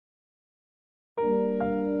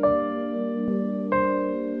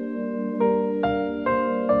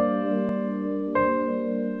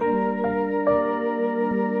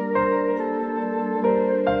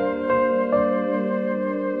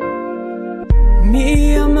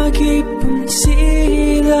Mi amagi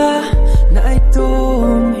punsida na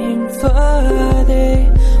itom hinfade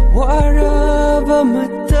waraba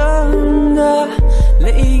matanda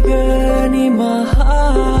leigani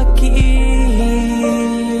mahaki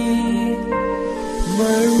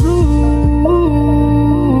maru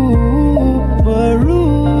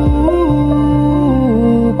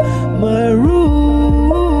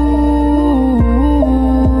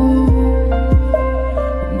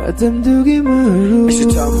Isu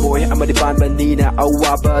tomboy amadi banbanina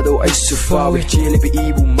awabado ay sufawi chilipi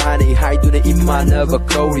ibu mani haiduna imanaba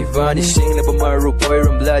kauri vani singlaba maru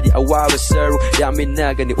poiram bloody awawa saru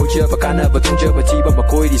yaminaga ni ujaba kanaba tungjaba tiba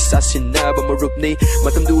makoidi sasinaba marupni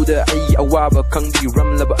matamduda ay awaba kangdi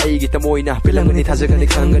ramlaba ay gitamoyna pilangani thazagani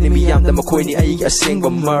khangani miyamda makoini ay asingba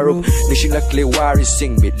marup nishinglakle wari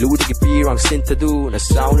singbi ludigi pirang sintadu na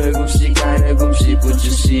sauna gumsi kaina gumsi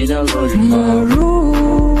pujusina lori maru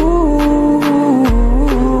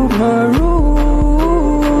Maru,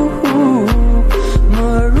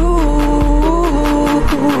 Maru,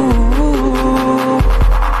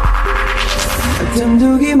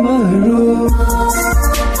 Atamdugi Maru.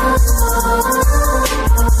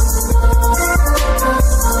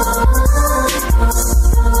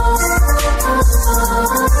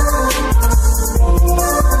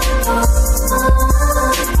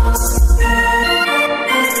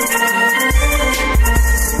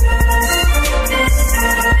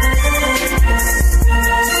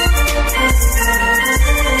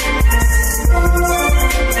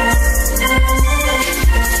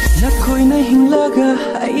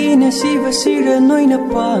 Siva sira noina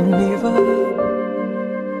pamniva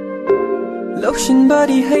Lotion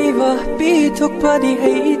body haiva Pitok body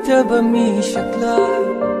haitaba mi shakla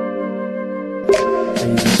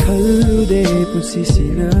Kalude pusi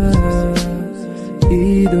sira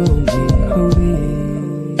Idong hikawi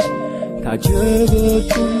Tajaba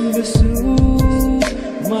kumbasu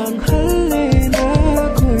Manghale na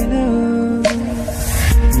koina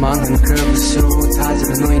Mangan kerbasu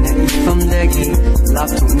Tajaba noina ifamdagi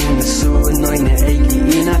Laptopningasu noina aiki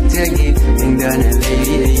inaktagi Ingdana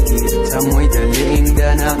lady aiki tamoida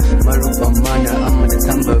leingdana Marupa mana amada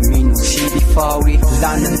tamba minu shidi fawi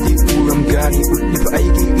Lana di uram gani ulipa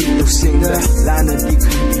aiki ito singda Lana di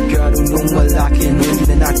kripi gano nung malaki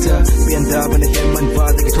noina nakta Bianda bana heman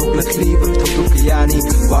vada kitokla kliba Tokto kayani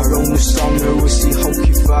Warong musong na wasi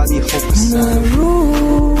hoki fadi hopasa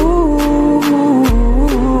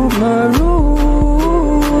Maru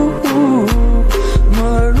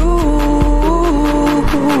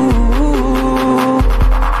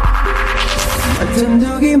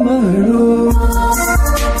Atamdugi Maru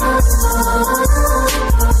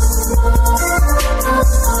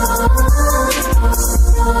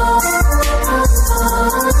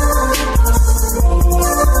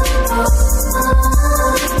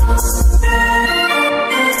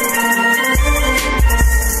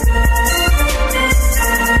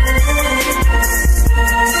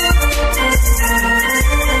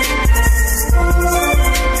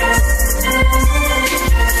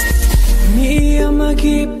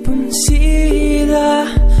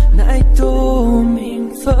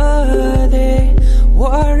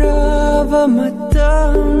waraba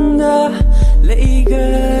matanda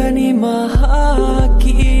leigani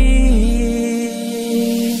mahaki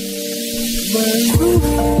Maru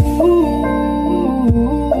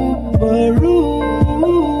Maru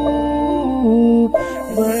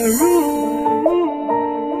Maru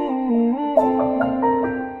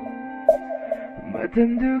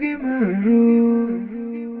Matamdugi Maru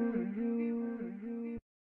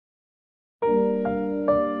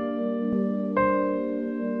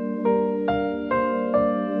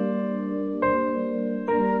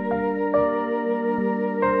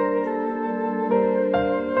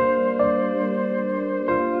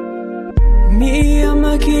Mi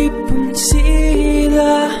amagi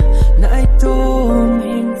punsida na itom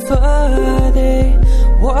hinfade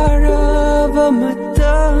waraba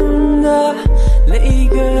matanda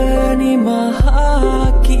leigani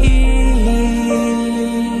mahaki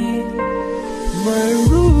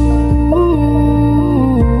Maru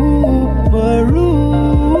Maru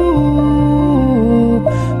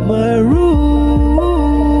Maru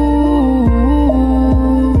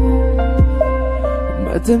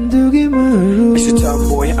Matamdugi Maru Isu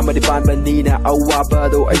tomboy amadi banbanina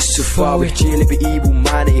awabado ay sufawi chilipi ibu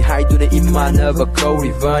mani haiduna imanaba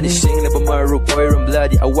kauri vani singlaba maru poiram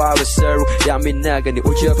bloody awawa saru yaminaga ni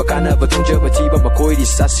ujaba kanaba tungjaba tiba makoidi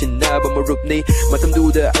sasinaba marupni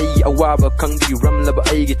matamduda ay awaba kangdi ramlaba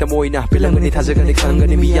ay gitamoyna pilangani thazagani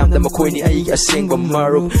khangani miyamda makoini ay asingba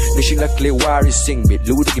marup nishinglakle wari singbi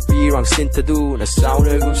ludigi pirang sintadu na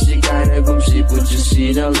sauna gumsi kaina gumsi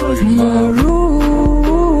ꯄꯨꯟꯁꯤꯁꯤꯗ ꯂꯣꯏꯔꯦ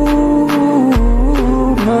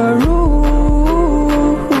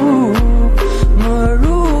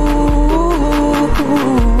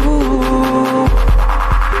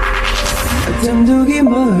Matamdugi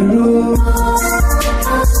maru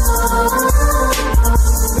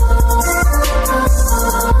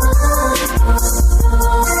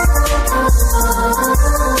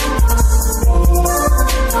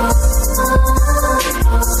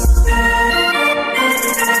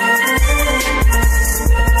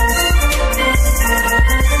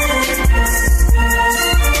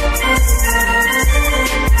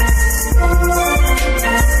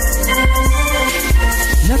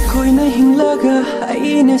Nakoina hinglaga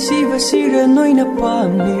aina siva sira noina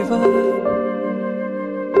pamliva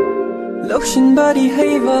Lotion body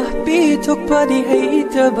haiva pitok body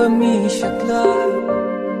haitaba mi shakla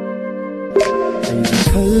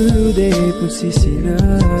Khalude pusisina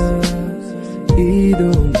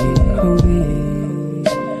idong hawi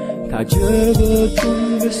Tajaba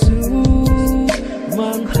kumbasu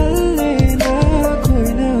manghalle na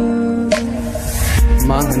koina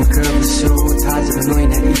Mangan kabasu Tajaba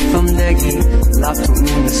noina ifamdagi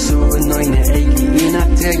Laptuningasu noina eigi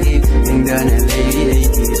inaktagi Lingdana lady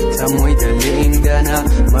eigi Tamoida lingdana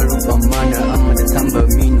Marupa mana amada tamba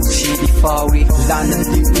minushidi fawi Lana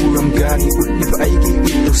di uram gani Utlip eigi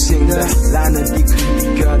ito singda Lana di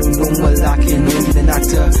kuligado nung malaki noida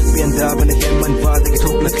nakta Bianda bana heman vadagi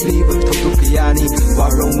tokla kliba Tokto kayani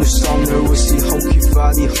Warong musong nerwasi Hoki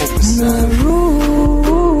fadi hopasa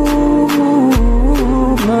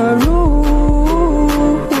Maru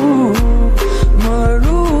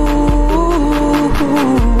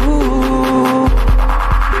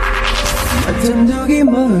Matamdugi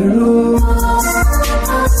maru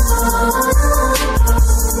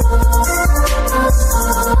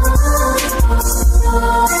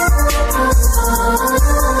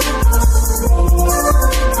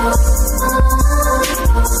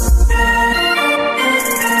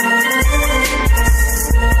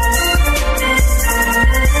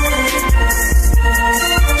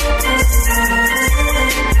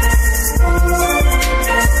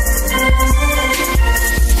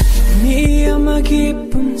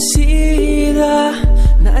Punsida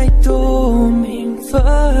na itom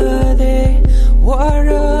hinfade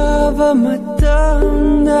warava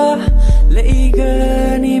matanda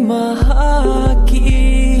leigani mahaki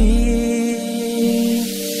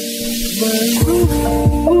Maru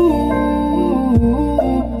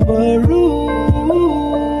Maru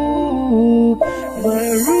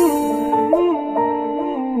Maru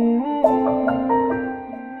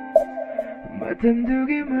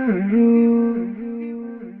Matamdugi maru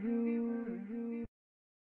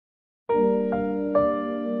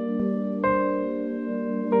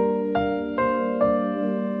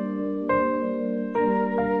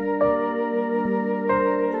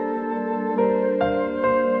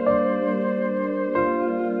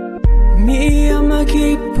Miyamagi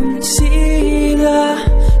punsila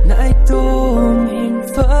na itom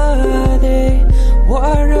hinfade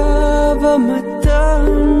warava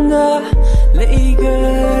matanda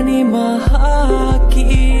leigani mahaki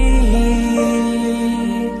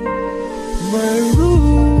Maru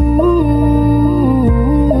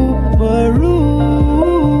Maru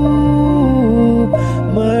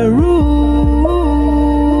Maru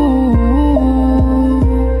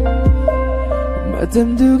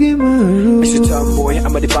Matamdugi maru Aisu tomboy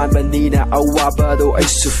amadi banbanina awabado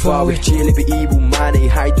aisu fawi Chilipi ibu mani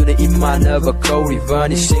haiduna imanaba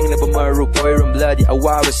kaurivani Singlaba maru boyram bloody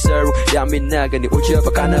awaba saru Yaminagani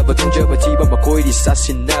ujaba kanaba tungjaba tiba makoidi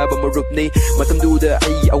sasinaba marupni Matamduda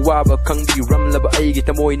ay awaba kangdi ramlaba aigi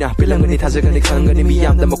tamoyna Pilangani thazagani kangani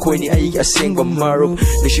miyamda makoini aigi asingba marup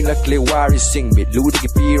Nishingakle wari singbit ludigi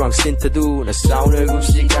pirang sintadu Na sauna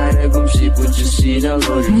gumsi kaina gumsi puchusina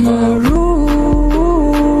lori Maru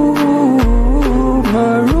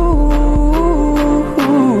Maru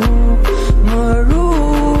Maru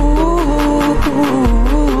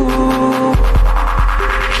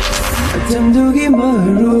Matamdugi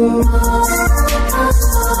maru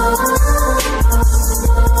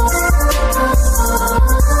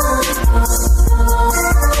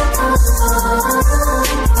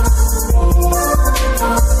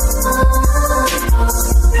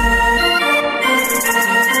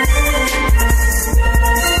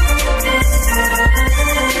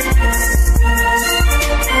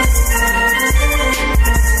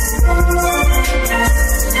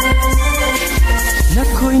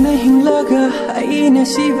Nakoina hinglaga aina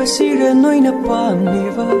siva sira noina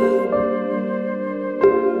pamliva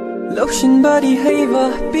Lotion body haiva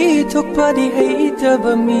pitok body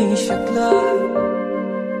haitaba mi shakla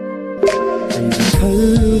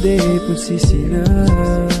kallude punsisina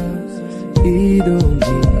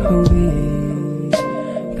idonging hauri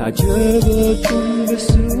thajaba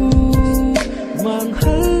tumbasu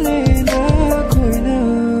manghalle na koina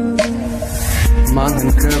Mangan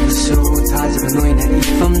kerbasu thajaba noina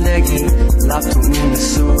ifamdagi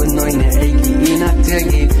lapthokningnasu noina aigi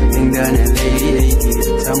inaktagi lingdana lei aigi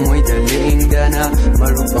thamoida lingdana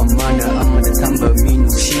marup amana amada thamba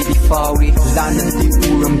minushidi fawi lanadi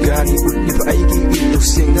uramgani utliba aigi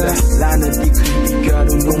ilusingda lanadi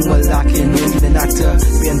khibiganu nongma lake noina nakta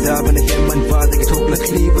biandabana heman vadagi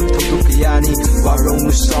thoklakliba thoklukayani warong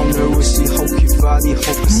songner wasi hokifadi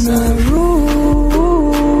hokasa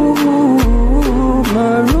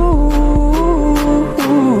Maru,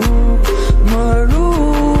 Maru,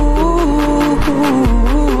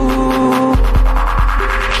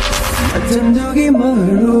 Atandugi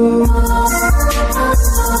Maru.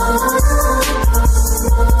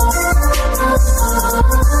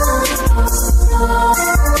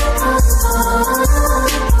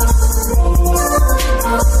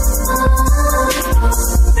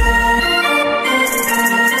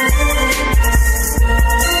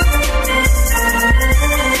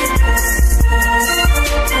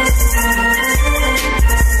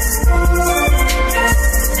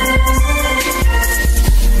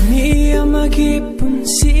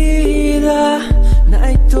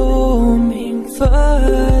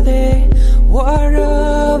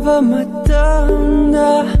 Matanda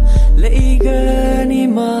leigani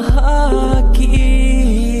mahaki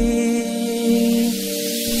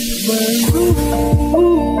Maru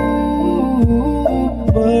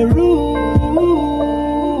Maru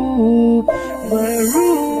Maru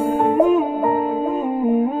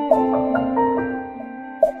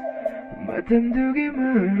Matandugi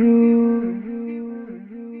Maru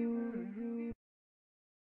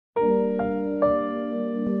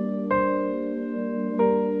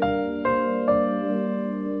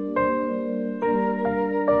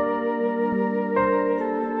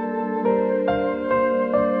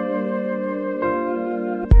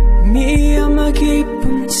Miyamagi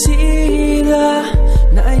punsila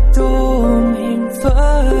na itong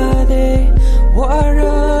infade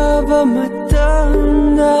waraba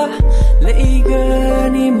matanda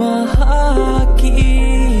leigani mahaki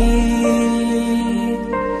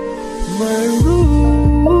Maru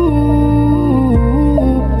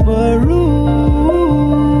Maru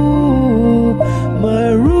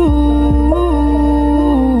Maru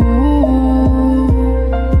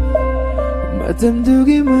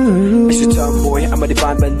Matandugi Maru Isu tomboy amadi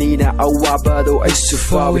panmanina awabado ay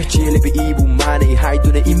sufawi chilibi ibu mani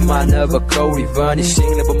haiduna imanaba kaurivani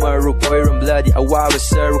singlaba maru poiram bloody awawa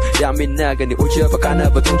saru yaminaga ni ujaba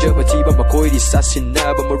kanaba tungjaba tiba makoidi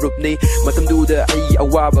sasinaba marupni matamduda ay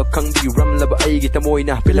awaba kangbi ramlaba ay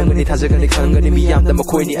gitamoyna pilangani thazagani khangani miyamda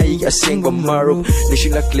makoini ay asingba marup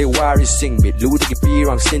nishinglakle wari singbi ludigi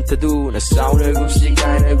pirang sintadu na sauna gumsi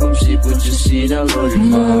kaina gumsi kujusina lori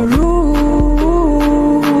Maru